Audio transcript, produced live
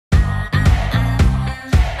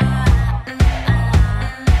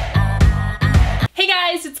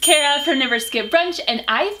Cara from Never Skip Brunch, and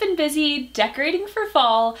I've been busy decorating for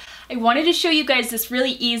fall. I wanted to show you guys this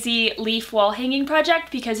really easy leaf wall hanging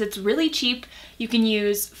project because it's really cheap. You can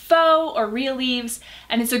use faux or real leaves,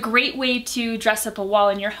 and it's a great way to dress up a wall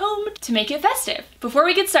in your home to make it festive. Before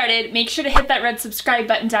we get started, make sure to hit that red subscribe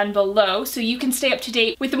button down below so you can stay up to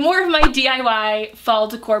date with more of my DIY fall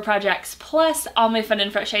decor projects, plus all my fun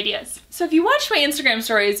and fresh ideas. So if you watch my Instagram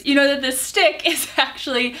stories, you know that this stick is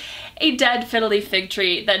actually a dead fiddly fig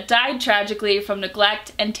tree that died tragically from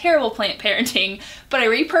neglect and terrible plant parenting, but I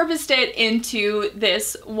repurposed it into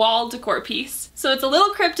this wall decor piece. So it's a little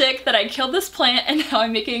cryptic that I killed this plant and now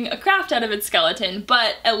I'm making a craft out of its skeleton,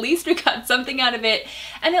 but at least we got something out of it,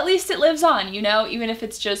 and at least it lives on, you know, even if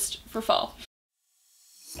it's just for fall.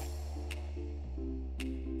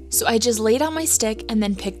 So I just laid out my stick and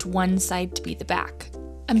then picked one side to be the back.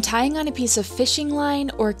 I'm tying on a piece of fishing line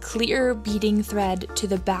or clear beading thread to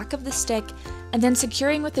the back of the stick and then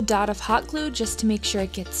securing with a dot of hot glue just to make sure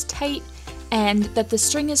it gets tight and that the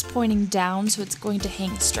string is pointing down so it's going to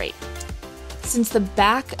hang straight. Since the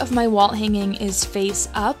back of my wall hanging is face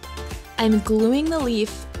up, I'm gluing the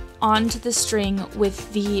leaf onto the string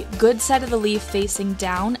with the good side of the leaf facing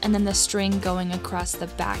down and then the string going across the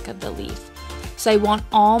back of the leaf. So I want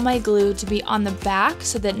all my glue to be on the back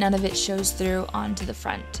so that none of it shows through onto the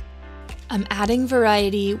front. I'm adding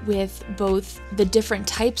variety with both the different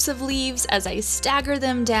types of leaves as I stagger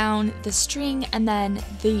them down the string and then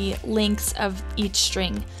the lengths of each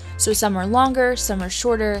string. So some are longer, some are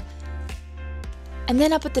shorter. And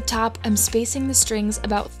then up at the top, I'm spacing the strings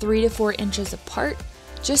about 3 to 4 inches apart,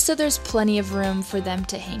 just so there's plenty of room for them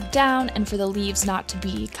to hang down and for the leaves not to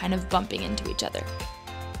be kind of bumping into each other.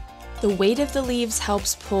 The weight of the leaves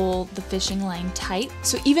helps pull the fishing line tight,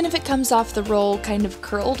 so even if it comes off the roll kind of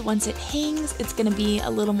curled, once it hangs, it's going to be a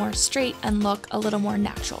little more straight and look a little more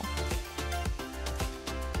natural.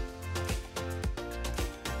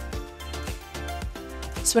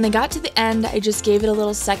 So when I got to the end, I just gave it a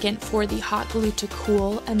little second for the hot glue to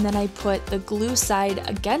cool, and then I put the glue side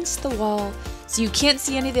against the wall so you can't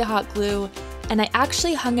see any of the hot glue, and I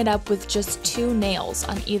actually hung it up with just 2 nails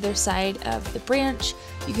on either side of the branch.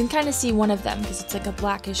 You can kind of see one of them because it's like a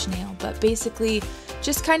blackish nail, but basically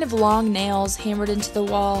just kind of long nails hammered into the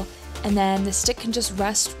wall, and then the stick can just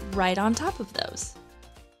rest right on top of those.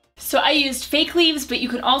 So I used fake leaves, but you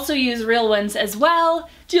can also use real ones as well.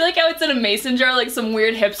 Do you like how it's in a mason jar like some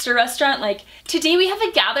weird hipster restaurant? Like, today we have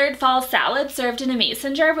a gathered fall salad served in a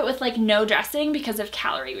mason jar, but with like no dressing because of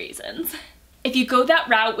calorie reasons. If you go that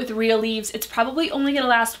route with real leaves, it's probably only going to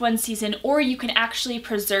last one season, or you can actually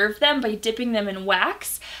preserve them by dipping them in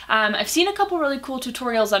wax. I've seen a couple really cool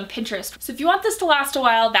tutorials on Pinterest, so if you want this to last a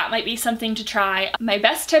while, that might be something to try. My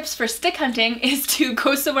best tips for stick hunting is to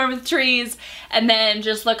go somewhere with trees and then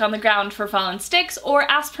just look on the ground for fallen sticks, or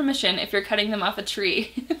ask permission if you're cutting them off a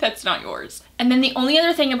tree that's not yours. And then the only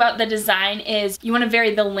other thing about the design is you want to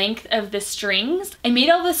vary the length of the strings. I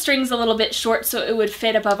made all the strings a little bit short so it would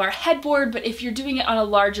fit above our headboard, but if you're doing it on a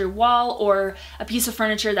larger wall or a piece of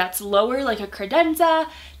furniture that's lower, like a credenza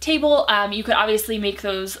table, you could obviously make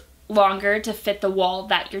those longer to fit the wall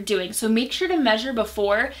that you're doing. So make sure to measure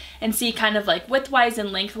before and see kind of like widthwise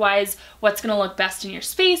and lengthwise what's gonna look best in your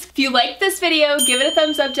space. If you liked this video, give it a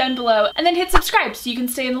thumbs up down below and then hit subscribe so you can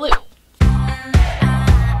stay in the loop.